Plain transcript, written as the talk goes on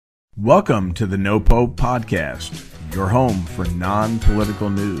Welcome to the NoPo podcast, your home for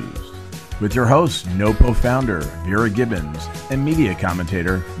non-political news, with your hosts, NoPo founder Vera Gibbons and media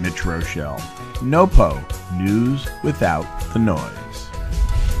commentator Mitch Roschelle. NoPo, news without the noise.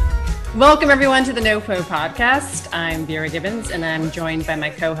 Welcome everyone to the NoPo podcast. I'm Vera Gibbons and I'm joined by my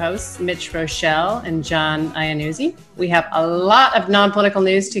co-hosts Mitch Roschelle and John Iannuzzi. We have a lot of non-political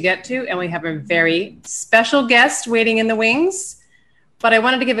news to get to and we have a very special guest waiting in the wings. But I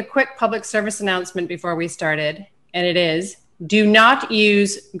wanted to give a quick public service announcement before we started, and it is, do not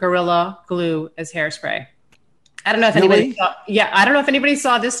use Gorilla Glue as hairspray. I don't know if anybody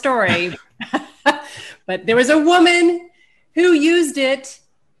saw this story, but there was a woman who used it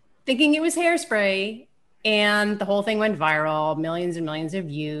thinking it was hairspray, and the whole thing went viral, millions and millions of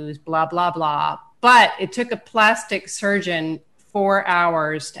views, blah, blah, blah. But it took a plastic surgeon 4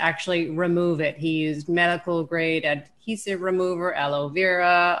 hours to actually remove it. He used medical grade adhesive remover, aloe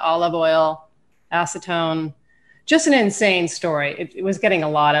vera, olive oil, acetone. Just an insane story. It was getting a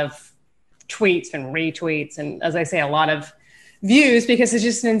lot of tweets and retweets. And as I say, a lot of views because it's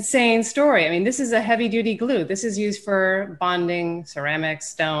just an insane story. I mean, this is a heavy duty glue. This is used for bonding, ceramics,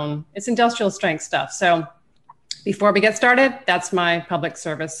 stone. It's industrial strength stuff. So before we get started, that's my public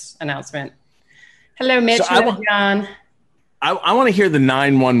service announcement. Hello, Mitch. Hello, John. I want to hear the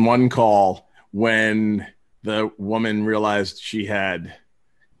 911 call when the woman realized she had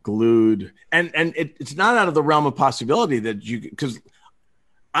glued, and it's not out of the realm of possibility that because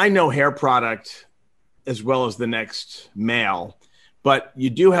I know hair product as well as the next male, but you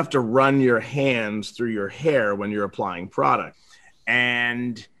do have to run your hands through your hair when you're applying product,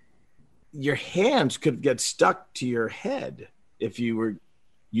 and your hands could get stuck to your head if you were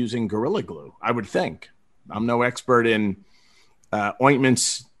using Gorilla Glue, I would think. I'm no expert in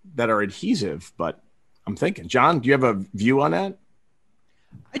ointments that are adhesive, but I'm thinking, John, do you have a view on that?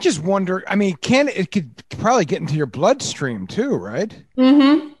 I just wonder, I mean, it could probably get into your bloodstream too, right?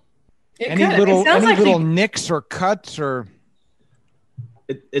 Mm-hmm. Any little nicks or cuts or...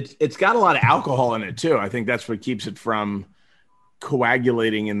 It's got a lot of alcohol in it too. I think that's what keeps it from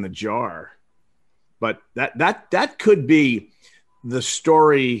coagulating in the jar. But that could be the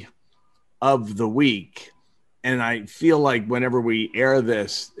story of the week. And I feel like whenever we air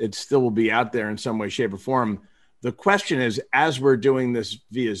this, it still will be out there in some way, shape, or form. The question is, as we're doing this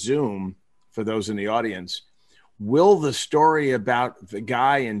via Zoom, for those in the audience, will the story about the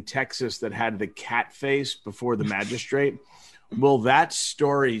guy in Texas that had the cat face before the magistrate, will that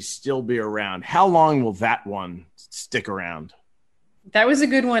story still be around? How long will that one stick around? That was a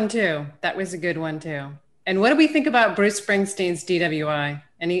good one, too. And what do we think about Bruce Springsteen's DWI?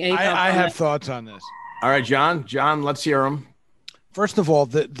 I have thoughts on this. All right, John, let's hear him. First of all,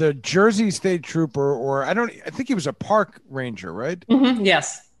 the Jersey State Trooper, or I think he was a park ranger, right? Mm-hmm,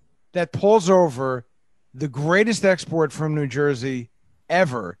 yes. That pulls over the greatest export from New Jersey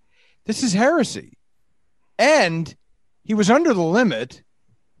ever. This is heresy. And he was under the limit,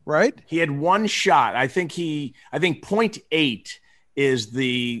 right? He had one shot. I think 0.8 is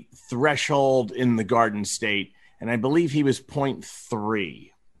the threshold in the Garden State, and I believe he was 0.3.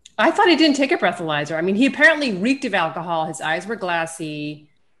 I thought he didn't take a breathalyzer. I mean, he apparently reeked of alcohol. His eyes were glassy.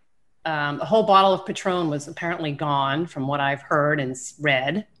 A whole bottle of Patron was apparently gone from what I've heard and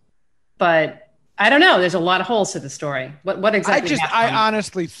read. But I don't know. There's a lot of holes to the story. What exactly happened? I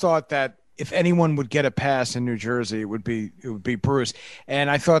honestly thought that if anyone would get a pass in New Jersey, it would be Bruce. And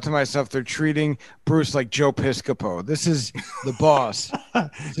I thought to myself, they're treating Bruce like Joe Piscopo. This is the boss.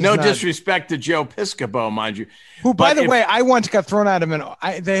 No disrespect to Joe Piscopo, mind you. Who, by the way, I once got thrown out of him.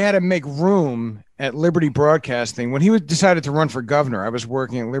 They had to make room at Liberty Broadcasting. When he decided to run for governor, I was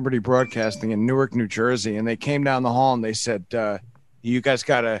working at Liberty Broadcasting in Newark, New Jersey, and they came down the hall and they said, you guys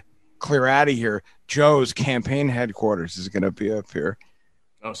got to clear out of here. Joe's campaign headquarters is going to be up here.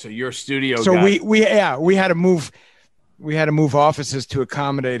 Oh, so your studio. So we had to move offices to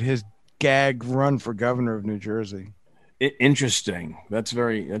accommodate his gag run for governor of New Jersey. Interesting. That's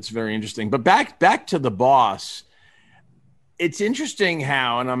very interesting. But back to the boss. It's interesting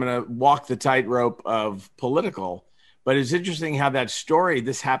how, and I'm going to walk the tightrope of political, but it's interesting how that story,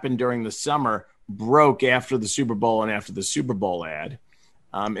 this happened during the summer, broke after the Super Bowl and after the Super Bowl ad.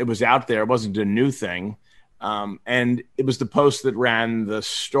 It was out there. It wasn't a new thing. And it was the Post that ran the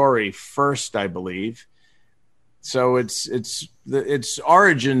story first, I believe. So its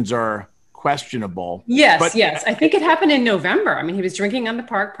origins are questionable. Yes. I think it happened in November. I mean, he was drinking on the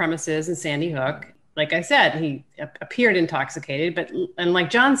park premises in Sandy Hook. Like I said, he appeared intoxicated, and like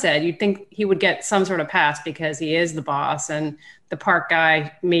John said, you'd think he would get some sort of pass because he is the boss, and the park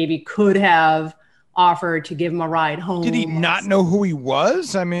guy maybe could have offered to give him a ride home. Did he not know who he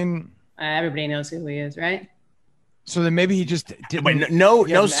was? I mean, everybody knows who he is, right? So then maybe he just didn't. But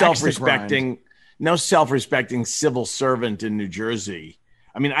no self-respecting civil servant in New Jersey.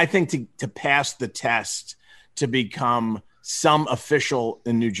 I mean, I think to pass the test to become some official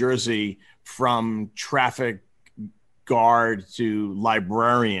in New Jersey, from traffic guard to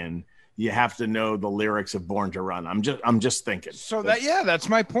librarian, you have to know the lyrics of Born to Run. I'm just thinking. So that's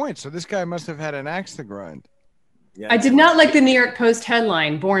my point. So this guy must have had an axe to grind. Yeah. I did not like the New York Post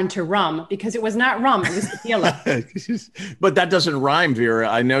headline, Born to Rum, because it was not rum, it was tequila. But that doesn't rhyme, Vera.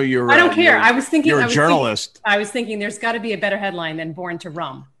 I know you're. I don't care. I was thinking you're a journalist. I was thinking there's got to be a better headline than Born to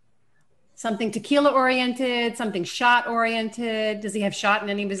Rum. Something tequila oriented, something shot oriented. Does he have shot in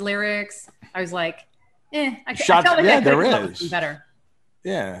any of his lyrics? I was like, I felt like there is better.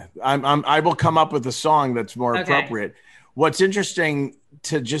 Yeah, I will come up with a song that's more appropriate. What's interesting,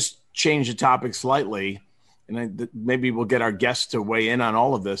 to just change the topic slightly, and maybe we'll get our guests to weigh in on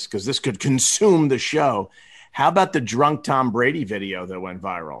all of this, because this could consume the show. How about the drunk Tom Brady video that went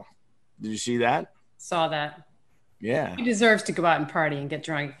viral? Did you see that? Saw that. Yeah. He deserves to go out and party and get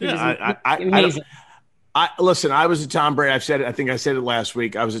drunk. Amazing. Listen, I was a Tom Brady. I've said it. I think I said it last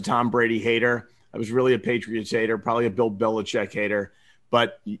week. I was a Tom Brady hater. I was really a Patriots hater, probably a Bill Belichick hater.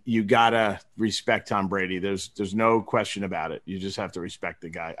 But you gotta respect Tom Brady. There's no question about it. You just have to respect the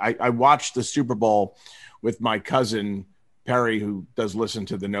guy. I watched the Super Bowl with my cousin Perry, who does listen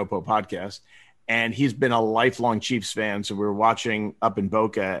to the NoPo podcast, and he's been a lifelong Chiefs fan. So we were watching up in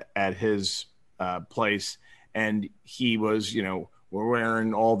Boca at his place, and he was, we're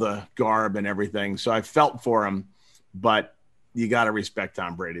wearing all the garb and everything. So I felt for him, but you got to respect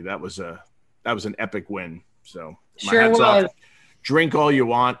Tom Brady. That was an epic win. So my sure hats was. off. Drink all you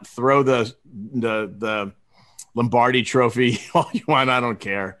want, throw the Lombardi trophy all you want. I don't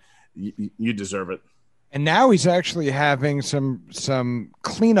care. You deserve it. And now he's actually having some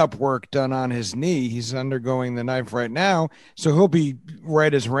cleanup work done on his knee. He's undergoing the knife right now, so he'll be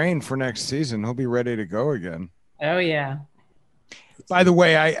right as rain for next season. He'll be ready to go again. Oh yeah. By the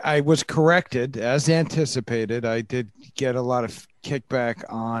way, I was corrected as anticipated. I did get a lot of kickback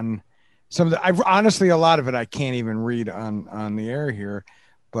on some of the. Honestly, a lot of it I can't even read on the air here,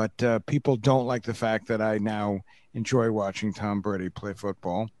 but people don't like the fact that I now enjoy watching Tom Brady play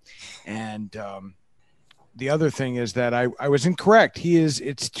football, and. The other thing is that I was incorrect.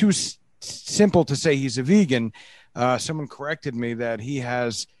 It's too simple to say he's a vegan. Someone corrected me that he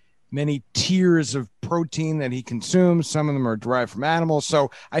has many tiers of protein that he consumes. Some of them are derived from animals.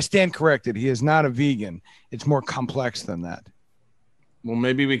 So I stand corrected. He is not a vegan. It's more complex than that. Well,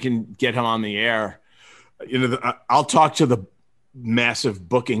 maybe we can get him on the air. I'll talk to the massive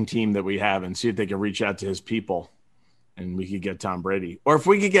booking team that we have and see if they can reach out to his people. And we could get Tom Brady. Or if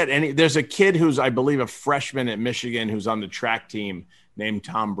we could get there's a kid who's, I believe, a freshman at Michigan who's on the track team named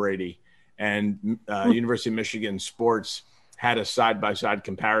Tom Brady. And University of Michigan Sports had a side-by-side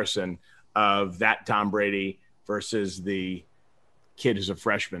comparison of that Tom Brady versus the kid who's a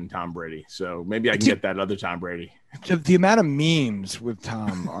freshman, Tom Brady. So maybe I can get that other Tom Brady. The amount of memes with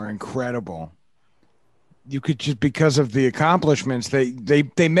Tom are incredible. You could just, because of the accomplishments,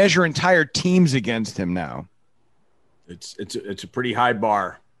 they measure entire teams against him now. It's a pretty high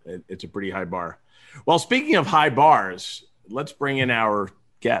bar. It's a pretty high bar. Well, speaking of high bars, let's bring in our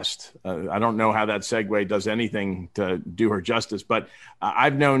guest. I don't know how that segue does anything to do her justice, but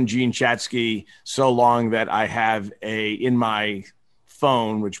I've known Jean Chatzky so long that I have in my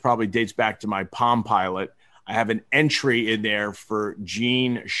phone, which probably dates back to my Palm Pilot, I have an entry in there for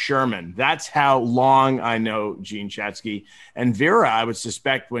Jean Sherman. That's how long I know Jean Chatzky. And Vera, I would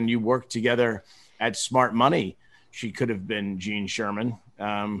suspect when you worked together at Smart Money, she could have been Jean Sherman.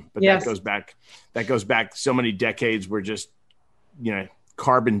 But yes. that goes back so many decades. We're just,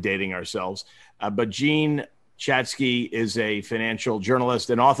 carbon dating ourselves. But Jean Chatzky is a financial journalist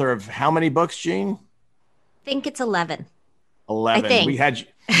and author of how many books, Jean? I think it's 11. 11. I think.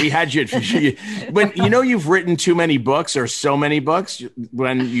 We had you when you've written too many books or so many books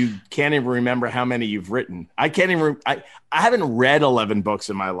when you can't even remember how many you've written. I can't even. I haven't read 11 books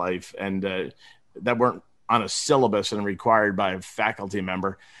in my life, and that weren't on a syllabus and required by a faculty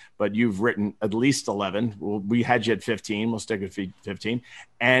member, but you've written at least 11. We had you at 15. We'll stick with 15.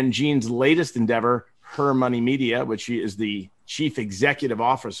 And Jean's latest endeavor, HerMoney Media, which she is the chief executive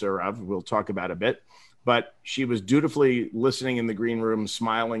officer of, we'll talk about a bit, but she was dutifully listening in the green room,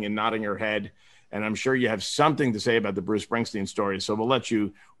 smiling and nodding her head. And I'm sure you have something to say about the Bruce Springsteen story. So we'll let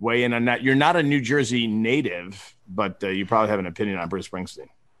you weigh in on that. You're not a New Jersey native, but you probably have an opinion on Bruce Springsteen.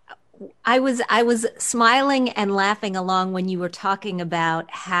 I was smiling and laughing along when you were talking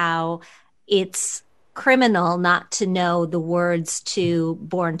about how it's criminal not to know the words to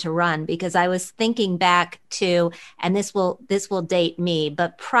Born to Run, because I was thinking back to, and this will date me,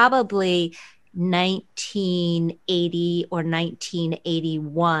 but probably 1980 or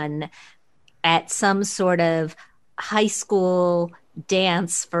 1981 at some sort of high school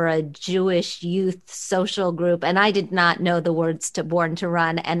dance for a Jewish youth social group. And I did not know the words to Born to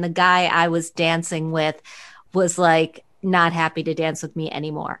Run. And the guy I was dancing with was like not happy to dance with me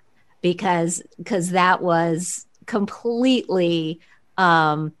anymore because that was completely,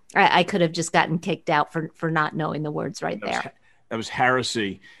 I could have just gotten kicked out for not knowing the words right there. That was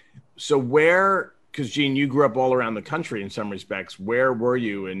heresy. So because Jean, you grew up all around the country in some respects. Where were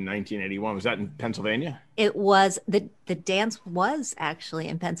you in 1981? Was that in Pennsylvania? It was, the dance was actually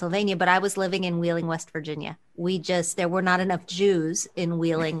in Pennsylvania, but I was living in Wheeling, West Virginia. There were not enough Jews in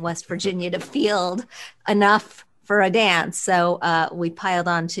Wheeling, West Virginia to field enough for a dance. So we piled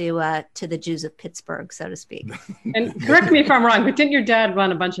on to the Jews of Pittsburgh, so to speak. And correct me if I'm wrong, but didn't your dad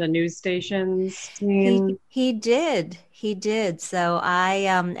run a bunch of news stations? He did. So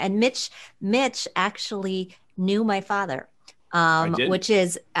and Mitch actually knew my father, which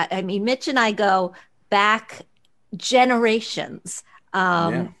is, I mean, Mitch and I go back generations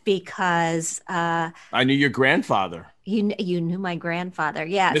because I knew your grandfather. You knew my grandfather,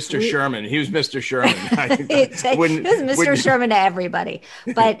 yes. Mr. Sherman. He was Mr. Sherman. He was Mr. Sherman to everybody.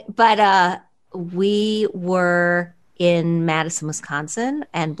 But we were in Madison, Wisconsin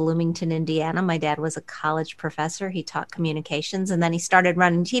and Bloomington, Indiana. My dad was a college professor. He taught communications, and then he started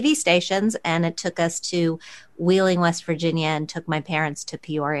running TV stations, and it took us to Wheeling, West Virginia, and took my parents to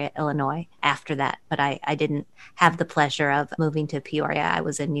Peoria, Illinois after that. But I didn't have the pleasure of moving to Peoria. I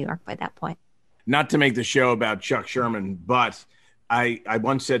was in New York by that point. Not to make the show about Chuck Sherman, but I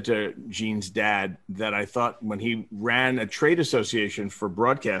once said to Jean's dad that I thought when he ran a trade association for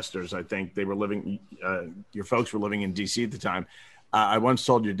broadcasters, I think they were living, your folks were living in D.C. at the time. I once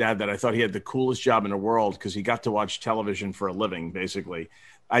told your dad that I thought he had the coolest job in the world because he got to watch television for a living, basically.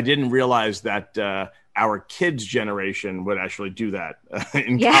 I didn't realize that our kids' generation would actually do that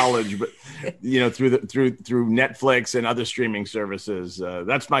in college, but through Netflix and other streaming services.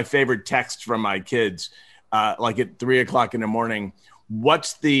 That's my favorite text from my kids. Like at 3:00 in the morning,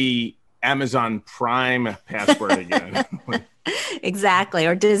 what's the Amazon Prime password again? Exactly,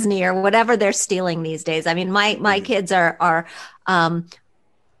 or Disney or whatever they're stealing these days. I mean, my kids are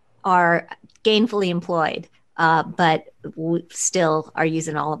gainfully employed, but we still are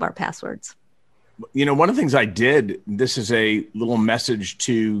using all of our passwords. One of the things I did, this is a little message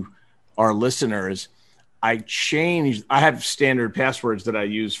to our listeners. I have standard passwords that I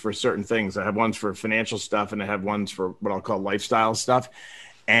use for certain things. I have ones for financial stuff and I have ones for what I'll call lifestyle stuff.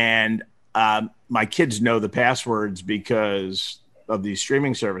 And my kids know the passwords because of these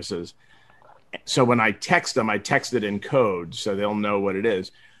streaming services. So when I text them, I text it in code so they'll know what it is.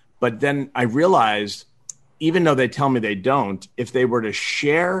 But then I realized, even though they tell me they don't, if they were to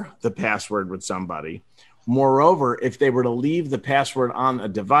share the password with somebody, moreover, if they were to leave the password on a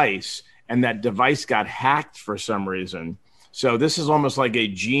device, and that device got hacked for some reason. So this is almost like a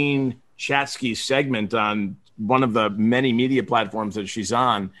Jean Chatzky segment on one of the many media platforms that she's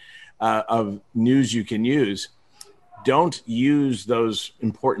on of news you can use. Don't use those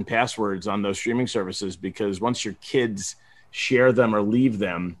important passwords on those streaming services because once your kids share them or leave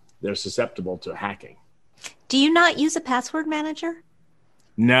them, they're susceptible to hacking. Do you not use a password manager?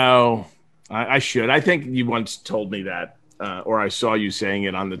 No, I should. I think you once told me that. Or I saw you saying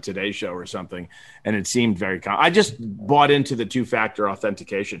it on the Today Show or something, and it seemed very common. I just bought into the two-factor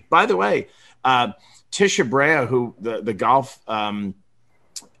authentication. By the way, Tisha Brea, who the golf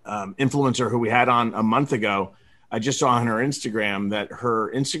influencer who we had on a month ago, I just saw on her Instagram that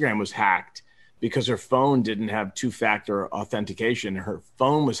her Instagram was hacked because her phone didn't have two-factor authentication. Her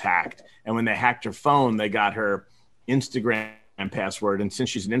phone was hacked, and when they hacked her phone, they got her Instagram password, and since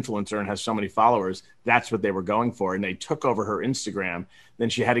she's an influencer and has so many followers, that's what they were going for, and they took over her Instagram.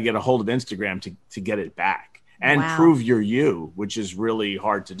 Then she had to get a hold of Instagram to get it back and prove you're you, which is really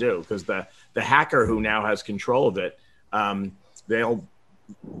hard to do because the hacker who now has control of it, the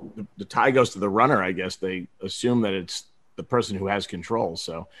tie goes to the runner. I guess they assume that it's the person who has control.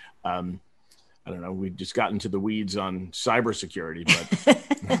 So I don't know. We just got into the weeds on cybersecurity, but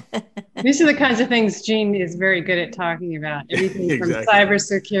these are the kinds of things Jean is very good at talking about. Everything exactly. From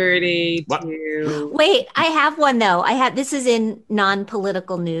cybersecurity to. Wait, I have one though. This is in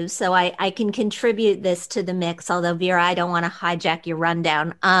non-political news, so I can contribute this to the mix. Although Vera, I don't want to hijack your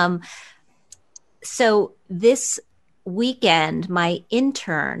rundown. So this weekend, my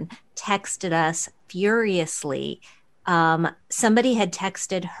intern texted us furiously somebody had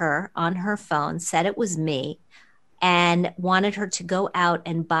texted her on her phone, said it was me, and wanted her to go out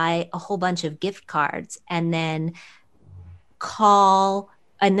and buy a whole bunch of gift cards and then call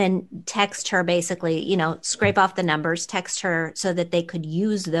and then text her, basically, you know, scrape off the numbers, text her so that they could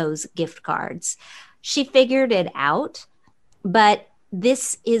use those gift cards. She figured it out, but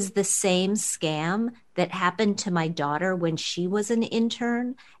this is the same scam that happened to my daughter when she was an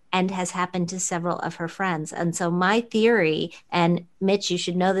intern and has happened to several of her friends. And so my theory, and Mitch, you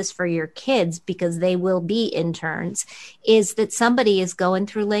should know this for your kids because they will be interns, is that somebody is going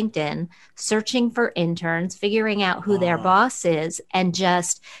through LinkedIn, searching for interns, figuring out who their boss is, and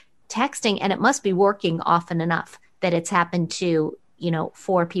just texting. And it must be working often enough that it's happened to, you know,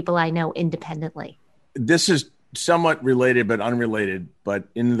 4 people I know independently. This is somewhat related but unrelated, but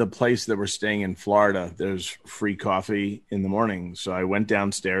in the place that we're staying in Florida, there's free coffee in the morning. So I went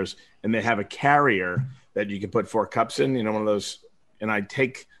downstairs and they have a carrier that you can put 4 cups in, you know, one of those. And I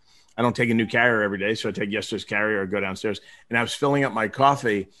don't take a new carrier every day. So I take yesterday's carrier or go downstairs, and I was filling up my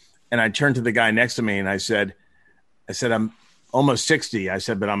coffee and I turned to the guy next to me and I said, I'm almost 60. I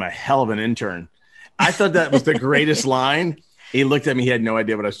said, but I'm a hell of an intern. I thought that was the greatest line. He looked at me. He had no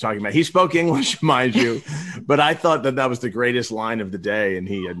idea what I was talking about. He spoke English, mind you, but I thought that was the greatest line of the day, and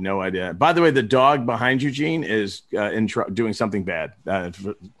he had no idea. By the way, the dog behind you, Jean, is doing something bad. I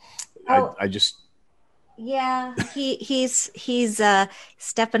just... Yeah, he's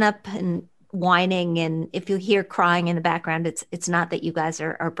stepping up and whining, and if you hear crying in the background, it's not that you guys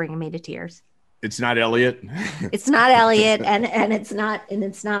are bringing me to tears. It's not Elliot. It's not Elliot, and it's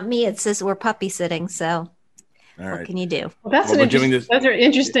not me. It's just we're puppy sitting, so... All right. What can you do? Well, those are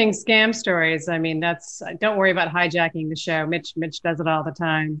interesting scam stories. I mean, don't worry about hijacking the show. Mitch does it all the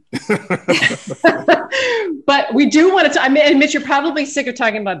time. But we do want to, and Mitch, you're probably sick of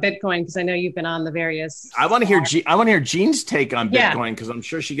talking about Bitcoin because I know you've been on the various. I want to hear Jean's take on Bitcoin because I'm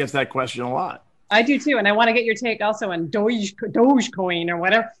sure she gets that question a lot. I do too. And I want to get your take also on Dogecoin or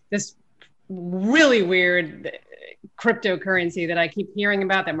whatever, this really weird cryptocurrency that I keep hearing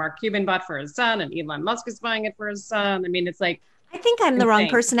about that Mark Cuban bought for his son and Elon Musk is buying it for his son. I mean, it's like, I think I'm the wrong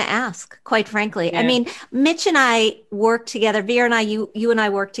person to ask, quite frankly. Yeah. I mean, Mitch and I worked together. Vera and I, you and I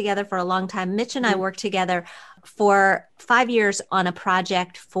worked together for a long time. Mitch and I worked together for 5 years on a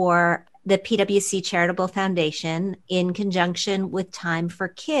project for the PwC Charitable Foundation in conjunction with Time for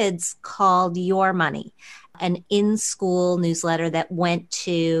Kids called HerMoney, an in-school newsletter that went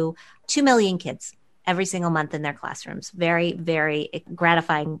to 2 million kids every single month in their classrooms. Very, very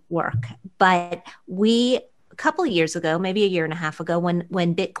gratifying work. But a couple of years ago, maybe a year and a half ago,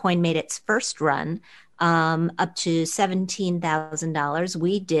 when Bitcoin made its first run up to $17,000,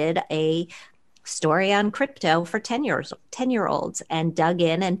 we did a story on crypto for 10-year-olds and dug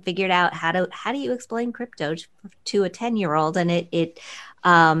in and figured out how do you explain crypto to a 10-year-old. And it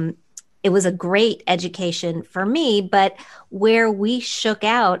was a great education for me, but where we shook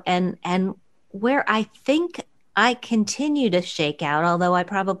out and where I think I continue to shake out, although I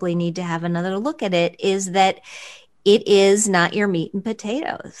probably need to have another look at it, is that it is not your meat and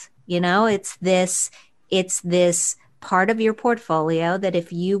potatoes. You know, it's this part of your portfolio that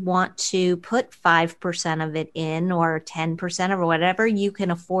if you want to put 5% of it in or 10% or whatever, you can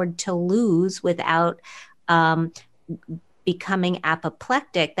afford to lose without becoming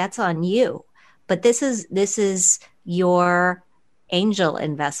apoplectic. That's on you. But this is your angel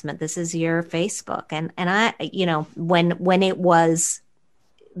investment. This is your Facebook. And I, you know, when it was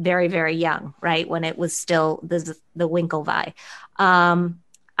very, very young, right? When it was still the Winklevi,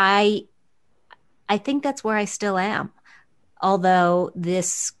 I think that's where I still am. Although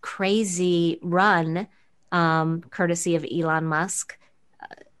this crazy run, courtesy of Elon Musk,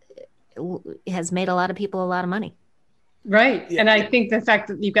 has made a lot of people a lot of money. Right. Yeah. And I think the fact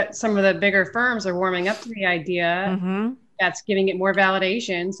that you've got some of the bigger firms are warming up to the idea, that's giving it more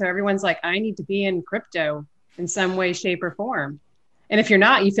validation. So everyone's like, I need to be in crypto in some way, shape, or form. And if you're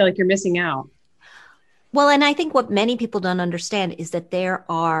not, you feel like you're missing out. Well, and I think what many people don't understand is that there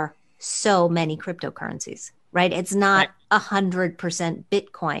are so many cryptocurrencies, right? It's not 100%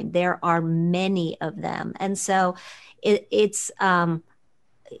 Bitcoin. There are many of them. And so it's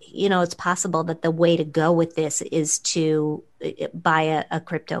it's possible that the way to go with this is to buy a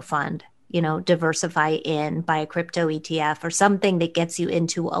crypto fund, diversify buy a crypto ETF or something that gets you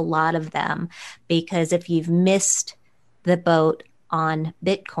into a lot of them. Because if you've missed the boat on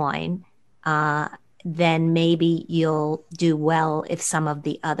Bitcoin, then maybe you'll do well if some of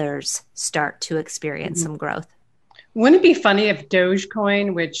the others start to experience some growth. Wouldn't it be funny if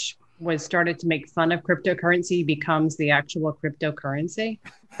Dogecoin, which was started to make fun of cryptocurrency, becomes the actual cryptocurrency?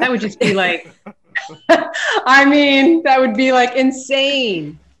 That would just be like I mean, that would be like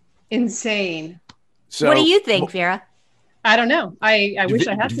insane. So what do you think, Vera? I don't know. I wish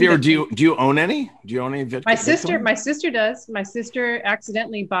I had some. Vera, do you own any? Do you own any Bitcoin? My sister does. My sister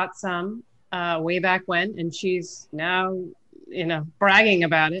accidentally bought some way back when, and she's now, bragging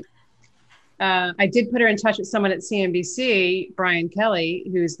about it. I did put her in touch with someone at CNBC, Brian Kelly,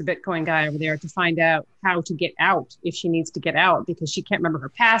 who's the Bitcoin guy over there, to find out how to get out if she needs to get out, because she can't remember her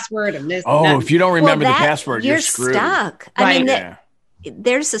password and this. Oh, and if you don't remember the password, you're screwed. Stuck. Right. I mean,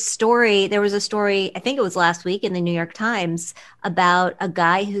 there was a story, I think it was last week in the New York Times, about a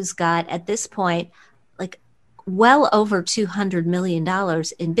guy who's got, at this point, like well over $200 million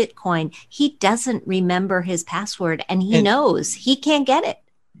in Bitcoin. He doesn't remember his password, and he knows he can't get it.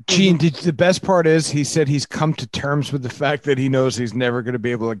 Gene, the best part is he said he's come to terms with the fact that he knows he's never going to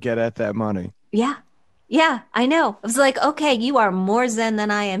be able to get at that money. Yeah. Yeah, I know. I was like, okay, you are more Zen than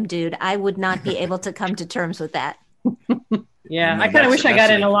I am, dude. I would not be able to come to terms with that. Yeah, I kind of wish I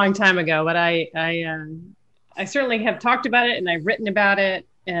got in a long time ago, but I certainly have talked about it, and I've written about it,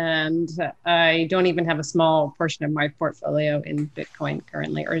 and I don't even have a small portion of my portfolio in Bitcoin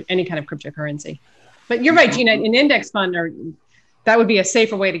currently, or any kind of cryptocurrency. But you're right, Gina, an index fund, that would be a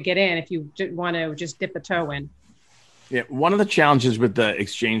safer way to get in if you want to just dip the toe in. Yeah, one of the challenges with the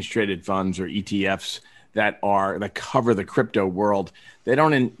exchange traded funds or ETFs that cover the crypto world,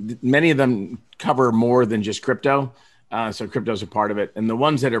 many of them cover more than just crypto. So crypto is a part of it. And the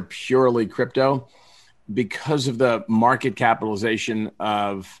ones that are purely crypto, because of the market capitalization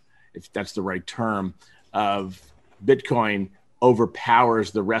of, if that's the right term, of Bitcoin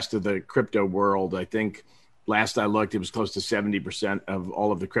overpowers the rest of the crypto world. I think last I looked, it was close to 70% of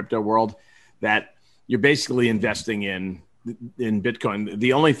all of the crypto world, that you're basically investing in Bitcoin.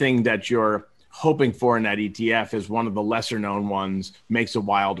 The only thing that you're hoping for in that ETF is one of the lesser known ones makes a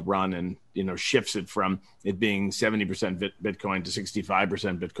wild run and shifts it from it being 70% Bitcoin to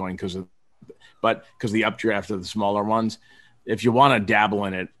 65% Bitcoin because of the updraft of the smaller ones. If you want to dabble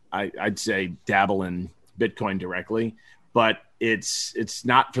in it, I'd say dabble in Bitcoin directly, but it's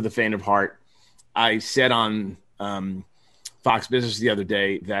not for the faint of heart. I said on Fox Business the other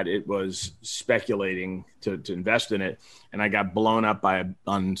day that it was speculating to invest in it, and I got blown up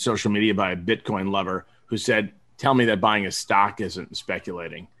on social media by a Bitcoin lover who said, "Tell me that buying a stock isn't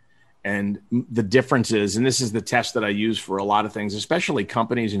speculating." And the difference is, and this is the test that I use for a lot of things, especially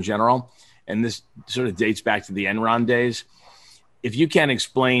companies in general, and this sort of dates back to the Enron days. If you can't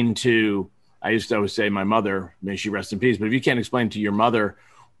explain I used to always say my mother, may she rest in peace, but if you can't explain to your mother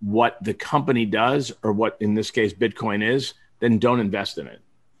what the company does, or what in this case Bitcoin is, then don't invest in it.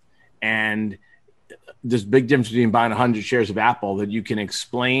 And there's a big difference between buying 100 shares of Apple that you can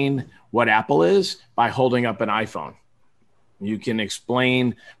explain what Apple is by holding up an iPhone. You can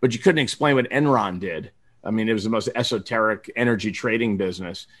explain, but you couldn't explain what Enron did. I mean, it was the most esoteric energy trading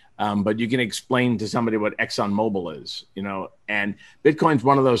business. But you can explain to somebody what ExxonMobil is, and Bitcoin's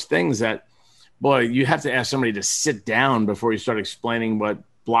one of those things that, boy, you have to ask somebody to sit down before you start explaining what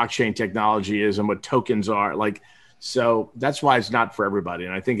blockchain technology is and what tokens are. So that's why it's not for everybody.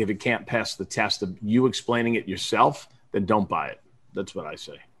 And I think if it can't pass the test of you explaining it yourself, then don't buy it. That's what I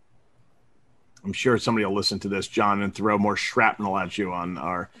say. I'm sure somebody will listen to this, John, and throw more shrapnel at you on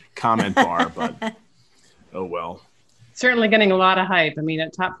our comment bar, but oh well. Certainly getting a lot of hype. I mean,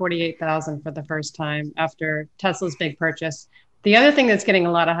 it topped 48,000 for the first time after Tesla's big purchase. The other thing that's getting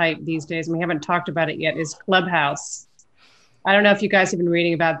a lot of hype these days, and we haven't talked about it yet, is Clubhouse. I don't know if you guys have been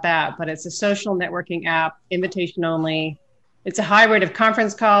reading about that, but it's a social networking app, invitation only. It's a hybrid of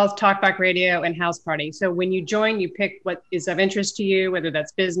conference calls, talkback radio, and house party. So when you join, you pick what is of interest to you, whether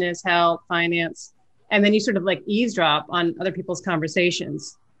that's business, health, finance, and then you sort of like eavesdrop on other people's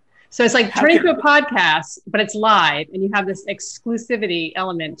conversations. So it's like turning into a podcast, but it's live, and you have this exclusivity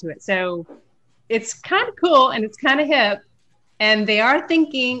element to it. So it's kind of cool, and it's kind of hip. And they are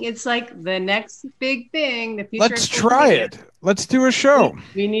thinking it's like the next big thing. The future. Let's try it. Let's do a show.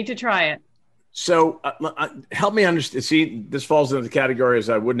 We need to try it. So help me understand. See, this falls into the category as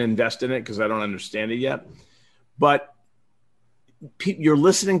I wouldn't invest in it because I don't understand it yet. But you're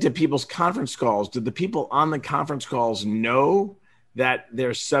listening to people's conference calls. Did the people on the conference calls know that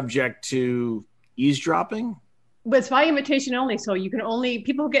they're subject to eavesdropping? But it's by invitation only. So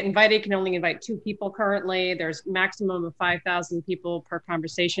people who get invited can only invite 2 people currently. There's maximum of 5,000 people per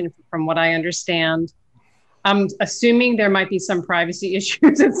conversation from what I understand. I'm assuming there might be some privacy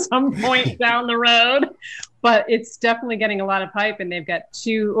issues at some point down the road, but it's definitely getting a lot of hype, and they've got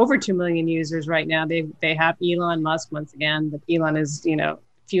over 2 million users right now. They have Elon Musk once again, but Elon is,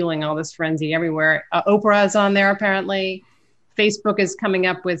 fueling all this frenzy everywhere. Oprah is on there apparently. Facebook is coming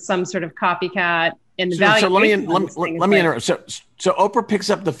up with some sort of copycat. And the So let me interrupt. So Oprah picks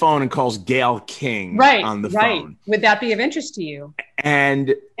up the phone and calls Gayle King on the phone. Would that be of interest to you?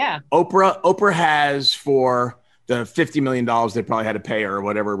 And Oprah has, for the $50 million they probably had to pay her, or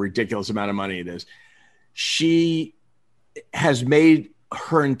whatever ridiculous amount of money it is, she has made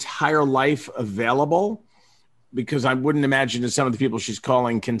her entire life available, because I wouldn't imagine that some of the people she's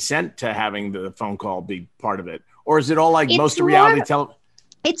calling consent to having the phone call be part of it. Or is it all like most of reality television?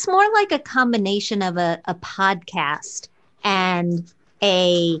 It's more like a combination of a podcast and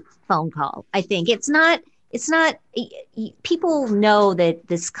a phone call. I think it's not, people know that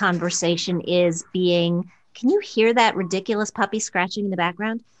this conversation is being, can you hear that ridiculous puppy scratching in the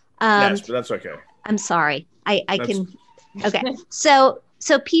background? Yes, but that's okay. I'm sorry. I can. Okay. So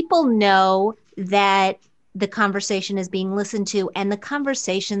people know that the conversation is being listened to, and the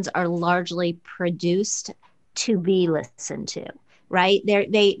conversations are largely produced to be listened to, right?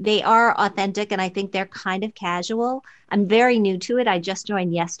 They are authentic, and I think they're kind of casual. I'm very new to it. I just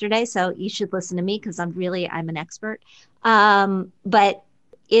joined yesterday, so you should listen to me because I'm an expert. But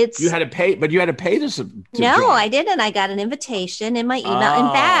you had to pay to No, join. I didn't. I got an invitation in my email.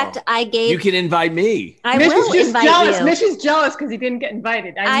 In fact, you can invite me. Mitch is jealous because he didn't get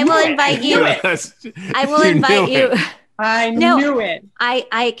invited. I will invite you. I will invite you. I knew it.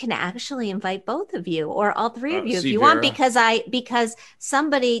 I can actually invite both of you, or all three of you if you Vera. want, because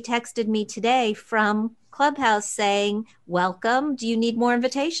somebody texted me today from Clubhouse saying, welcome, do you need more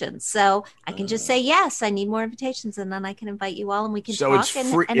invitations? So I can just say, yes, I need more invitations, and then I can invite you all and we can talk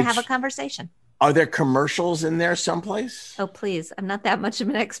and have a conversation. Are there commercials in there someplace? Oh, please. I'm not that much of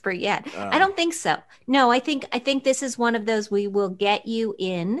an expert yet. I don't think so. No, I think this is one of those, we will get you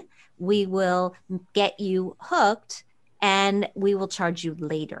in, we will get you hooked, and we will charge you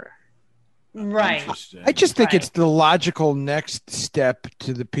later. Right. I just think it's the logical next step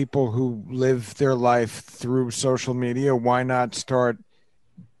to the people who live their life through social media. Why not start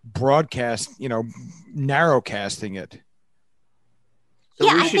narrowcasting it? So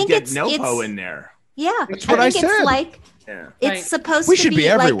we should get NoPo in there. Yeah. That's what I said. It's supposed we to should be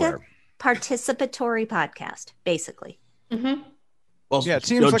everywhere. Like a participatory podcast, basically. Mm-hmm. Well, it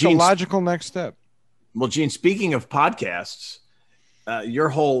seems like a logical next step. Well, Jean, speaking of podcasts, your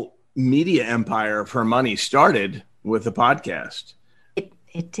whole media empire of HerMoney started with a podcast.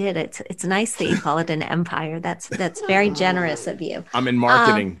 It did. It's nice that you call it an empire. That's very generous of you. I'm in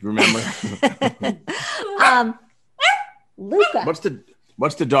marketing, remember? Luca.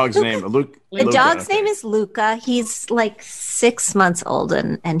 What's the dog's name? The dog's name is Luca. He's like 6 months old,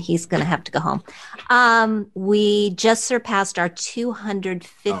 and he's going to have to go home. We just surpassed our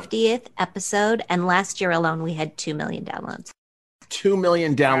 250th episode, and last year alone we had 2 million downloads. 2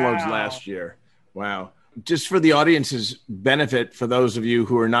 million downloads last year. Wow. Just for the audience's benefit, for those of you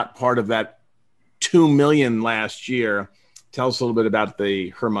who are not part of that 2 million last year, tell us a little bit about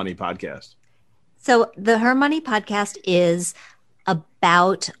the HerMoney podcast. So the HerMoney podcast is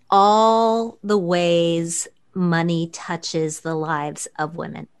about all the ways money touches the lives of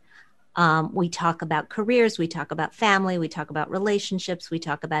women. We talk about careers, we talk about family, we talk about relationships, we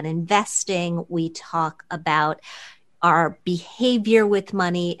talk about investing, we talk about our behavior with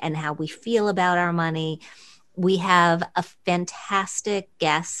money and how we feel about our money. We have a fantastic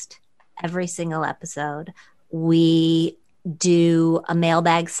guest every single episode. We do a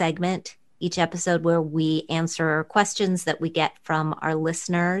mailbag segment each episode where we answer questions that we get from our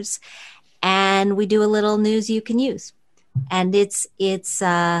listeners, and we do a little news you can use. And it's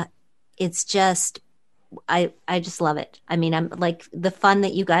just, I just love it. I mean, I'm like the fun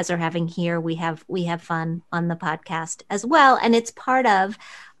that you guys are having here. We have fun on the podcast as well. And it's part of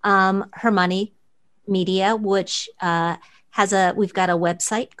HerMoney Media, which we've got a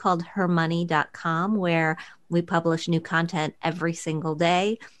website called HerMoney.com where we publish new content every single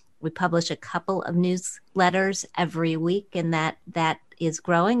day. We publish a couple of newsletters every week, and that is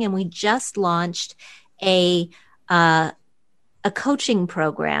growing. And we just launched a coaching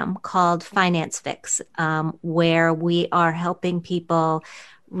program called Finance Fix, where we are helping people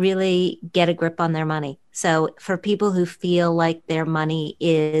really get a grip on their money. So for people who feel like their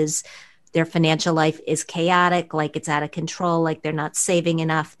financial life is chaotic, like it's out of control, like they're not saving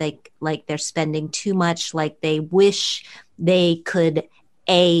enough, like they're spending too much, like they wish they could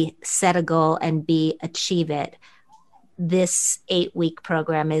A, set a goal, and B, achieve it. This 8-week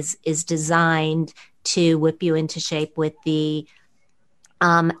program is designed to whip you into shape with the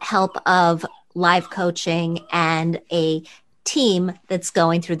help of live coaching and a team that's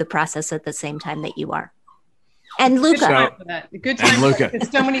going through the process at the same time that you are. And Luca. Good time for that. Good time. And Luca. Because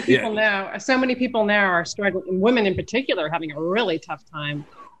so many people now are struggling, and women in particular are having a really tough time.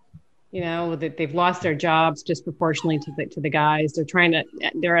 You know, that they've lost their jobs disproportionately to the guys.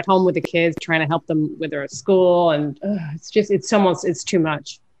 They're at home with the kids, trying to help them with their school, and it's too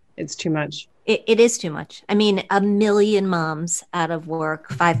much. It's too much. It is too much. I mean, 1 million moms out of work,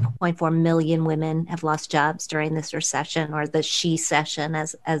 5.4 million women have lost jobs during this recession, or the she session,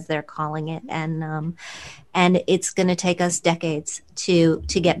 as they're calling it, and it's going to take us decades to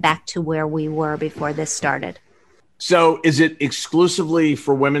get back to where we were before this started. So, is it exclusively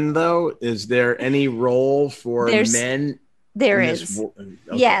for women, though? Is there any role for men? There is. Okay.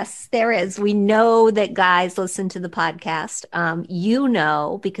 Yes, there is. We know that guys listen to the podcast. You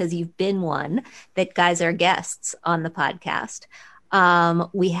know, because you've been one, that guys are guests on the podcast.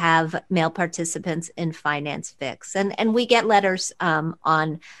 We have male participants in Finance Fix, and we get letters on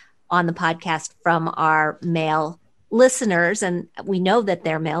the podcast from our male listeners, and we know that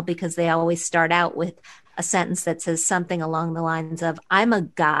they're male because they always start out with a sentence that says something along the lines of, "I'm a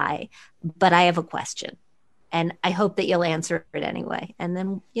guy, but I have a question. And I hope that you'll answer it anyway." And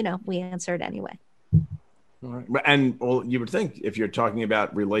then, we answer it anyway. All right. And well, you would think if you're talking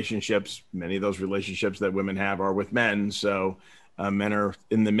about relationships, many of those relationships that women have are with men. So men are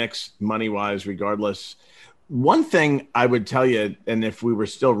in the mix money-wise, regardless. One thing I would tell you, and if we were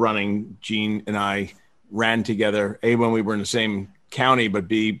still running, Jean and I ran together, A, when we were in the same county, but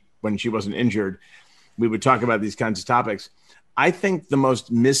B, when she wasn't injured, we would talk about these kinds of topics. I think the most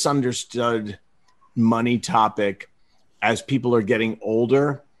misunderstood money topic as people are getting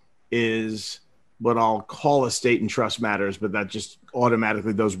older is what I'll call estate and trust matters, but that just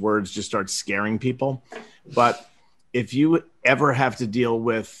automatically, those words just start scaring people. But if you ever have to deal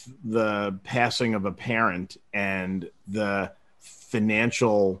with the passing of a parent and the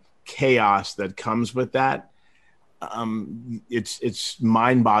financial chaos that comes with that, it's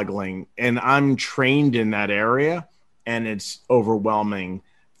mind-boggling. And I'm trained in that area, and it's overwhelming.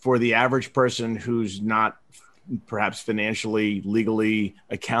 For the average person who's not perhaps financially, legally,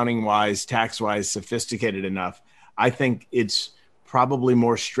 accounting-wise, tax-wise sophisticated enough, I think it's probably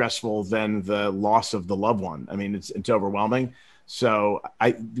more stressful than the loss of the loved one. I mean, it's overwhelming. So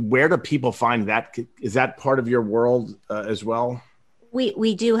where do people find that? Is that part of your world as well?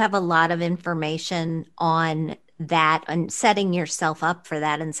 We do have a lot of information on that, and setting yourself up for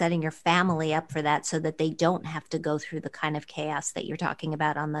that and setting your family up for that so that they don't have to go through the kind of chaos that you're talking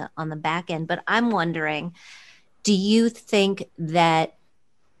about on the back end. But I'm wondering, do you think that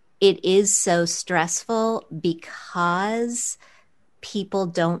it is so stressful because people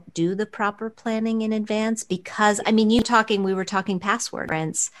don't do the proper planning in advance? Because, I mean, we were talking password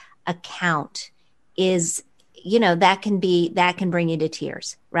rents, account is, that can bring you to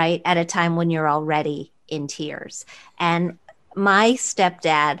tears, right? At a time when you're already in tears. And my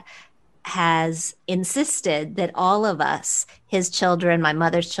stepdad has insisted that all of us, his children, my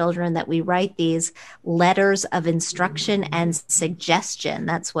mother's children, that we write these letters of instruction and suggestion.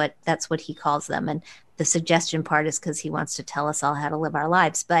 That's what he calls them. And the suggestion part is because he wants to tell us all how to live our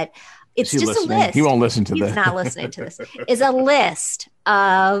lives. But it's just a list. He won't listen to this. He's not listening to this. Is a list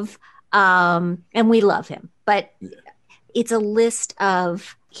of, and we love him, but it's a list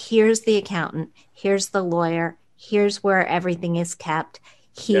of, here's the accountant, here's the lawyer, here's where everything is kept.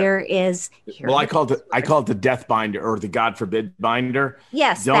 Here. Well, I call it the death binder, or the God forbid binder.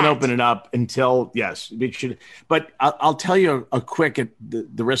 Yes. Don't open it up until, yes, we should. But I'll tell you a quick, at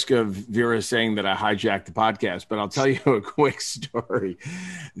the risk of Vera saying that I hijacked the podcast, but I'll tell you a quick story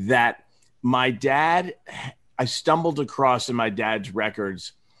that my dad, I stumbled across in my dad's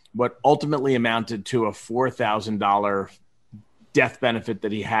records what ultimately amounted to a $4,000 death benefit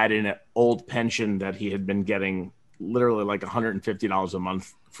that he had in an old pension that he had been getting literally like $150 a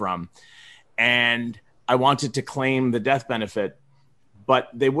month from. And I wanted to claim the death benefit, but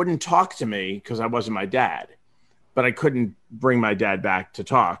they wouldn't talk to me because I wasn't my dad, but I couldn't bring my dad back to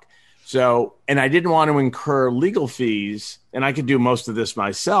talk. So, and I didn't want to incur legal fees, and I could do most of this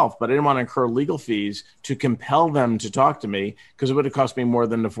myself, but I didn't want to incur legal fees to compel them to talk to me because it would have cost me more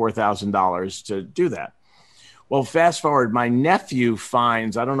than the $4,000 to do that. Well, fast forward, my nephew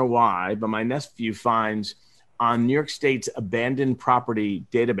finds, I don't know why, but my nephew finds on New York State's abandoned property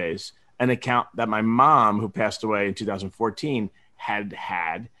database an account that my mom, who passed away in 2014, had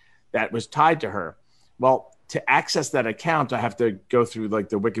that was tied to her. Well, to access that account, I have to go through like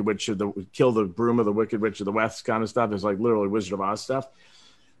the Wicked Witch or the kill the broom of the Wicked Witch of the West kind of stuff. It's like literally Wizard of Oz stuff.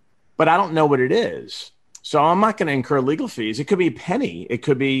 But I don't know what it is. So I'm not going to incur legal fees. It could be a penny. It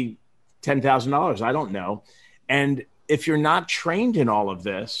could be $10,000. I don't know. And if you're not trained in all of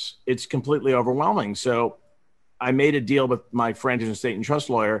this, it's completely overwhelming. So I made a deal with my friend who's a estate and trust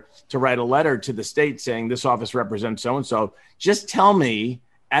lawyer to write a letter to the state saying this office represents so-and-so. Just tell me,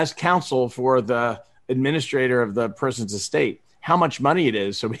 as counsel for the administrator of the person's estate, how much money it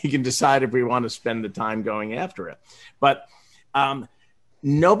is so we can decide if we want to spend the time going after it. But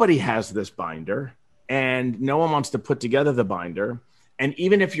nobody has this binder, and no one wants to put together the binder. And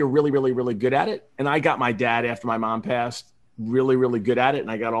even if you're really, really, really good at it, and I got my dad after my mom passed really, really good at it,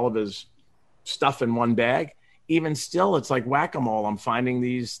 and I got all of his stuff in one bag, even still, it's like whack-a-mole. I'm finding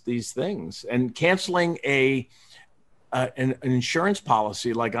these things. And canceling an insurance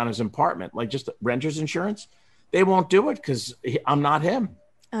policy like on his apartment, like just renter's insurance, they won't do it because I'm not him.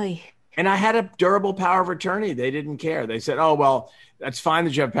 Oy. And I had a durable power of attorney. They didn't care. They said, oh, well, that's fine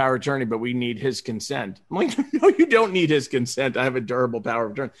that you have power of attorney, but we need his consent. I'm like, no, you don't need his consent. I have a durable power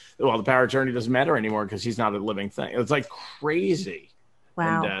of attorney. Well, the power of attorney doesn't matter anymore because he's not a living thing. It's like crazy.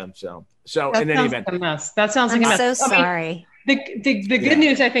 Wow. And so That in any sounds event, like a mess. That sounds like a I'm mess. so I mean, sorry. the good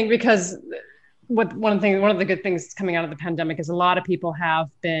news, I think, because one of the good things coming out of the pandemic is a lot of people have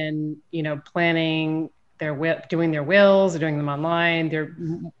been, planning doing their wills, they're doing them online, they're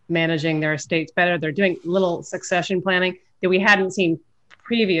managing their estates better, they're doing little succession planning that we hadn't seen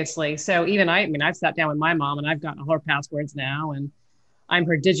previously. So even I've sat down with my mom and I've gotten all her passwords now, and I'm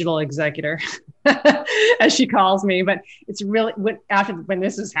her digital executor, as she calls me. But it's really when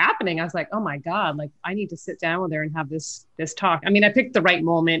this is happening, I was like, oh my God, like I need to sit down with her and have this talk. I mean, I picked the right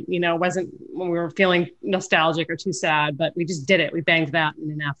moment, it wasn't when we were feeling nostalgic or too sad, but we just did it. We banged that in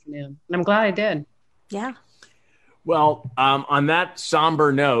an afternoon, and I'm glad I did. Yeah. Well, on that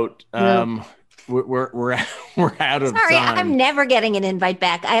somber note, we're out of Sorry, time. I'm never getting an invite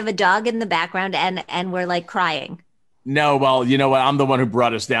back. I have a dog in the background, and we're like crying. No, well, you know what? I'm the one who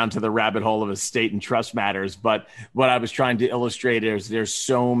brought us down to the rabbit hole of estate and trust matters. But what I was trying to illustrate is there's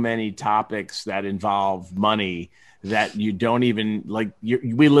so many topics that involve money that you don't even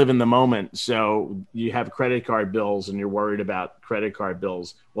we live in the moment. So you have credit card bills and you're worried about credit card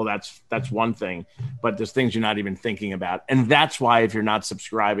bills. Well, that's one thing, but there's things you're not even thinking about. And that's why if you're not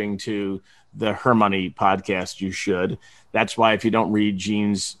subscribing to the HerMoney podcast, you should. That's why if you don't read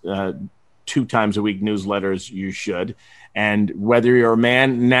Jean's 2 times a week newsletters, you should. And whether you're a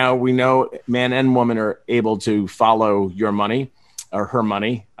man, now we know man and woman are able to follow Your Money or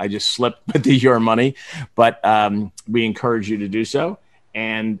HerMoney. I just slipped with the Your Money, but we encourage you to do so.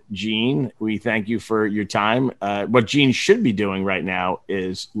 And Jean, we thank you for your time. What Jean should be doing right now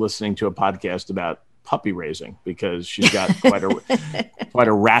is listening to a podcast about puppy raising because she's got quite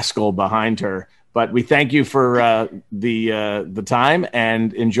a rascal behind her. But we thank you for the time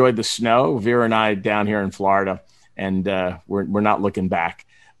and enjoyed the snow. Vera and I down here in Florida, and we're not looking back.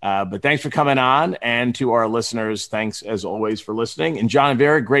 But thanks for coming on, and to our listeners, thanks as always for listening. And John and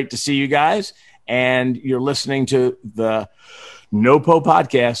Vera, great to see you guys. And you're listening to the NoPo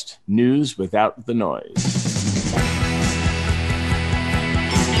podcast, News Without the Noise.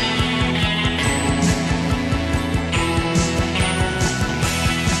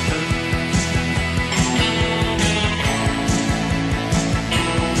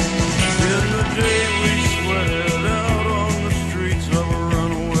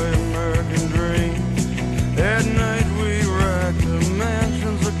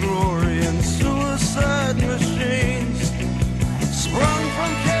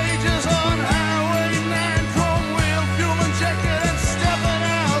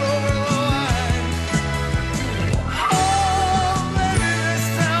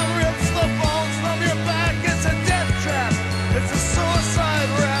 Suicide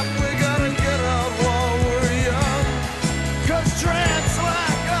rap, we gotta get out while we're young. 'Cause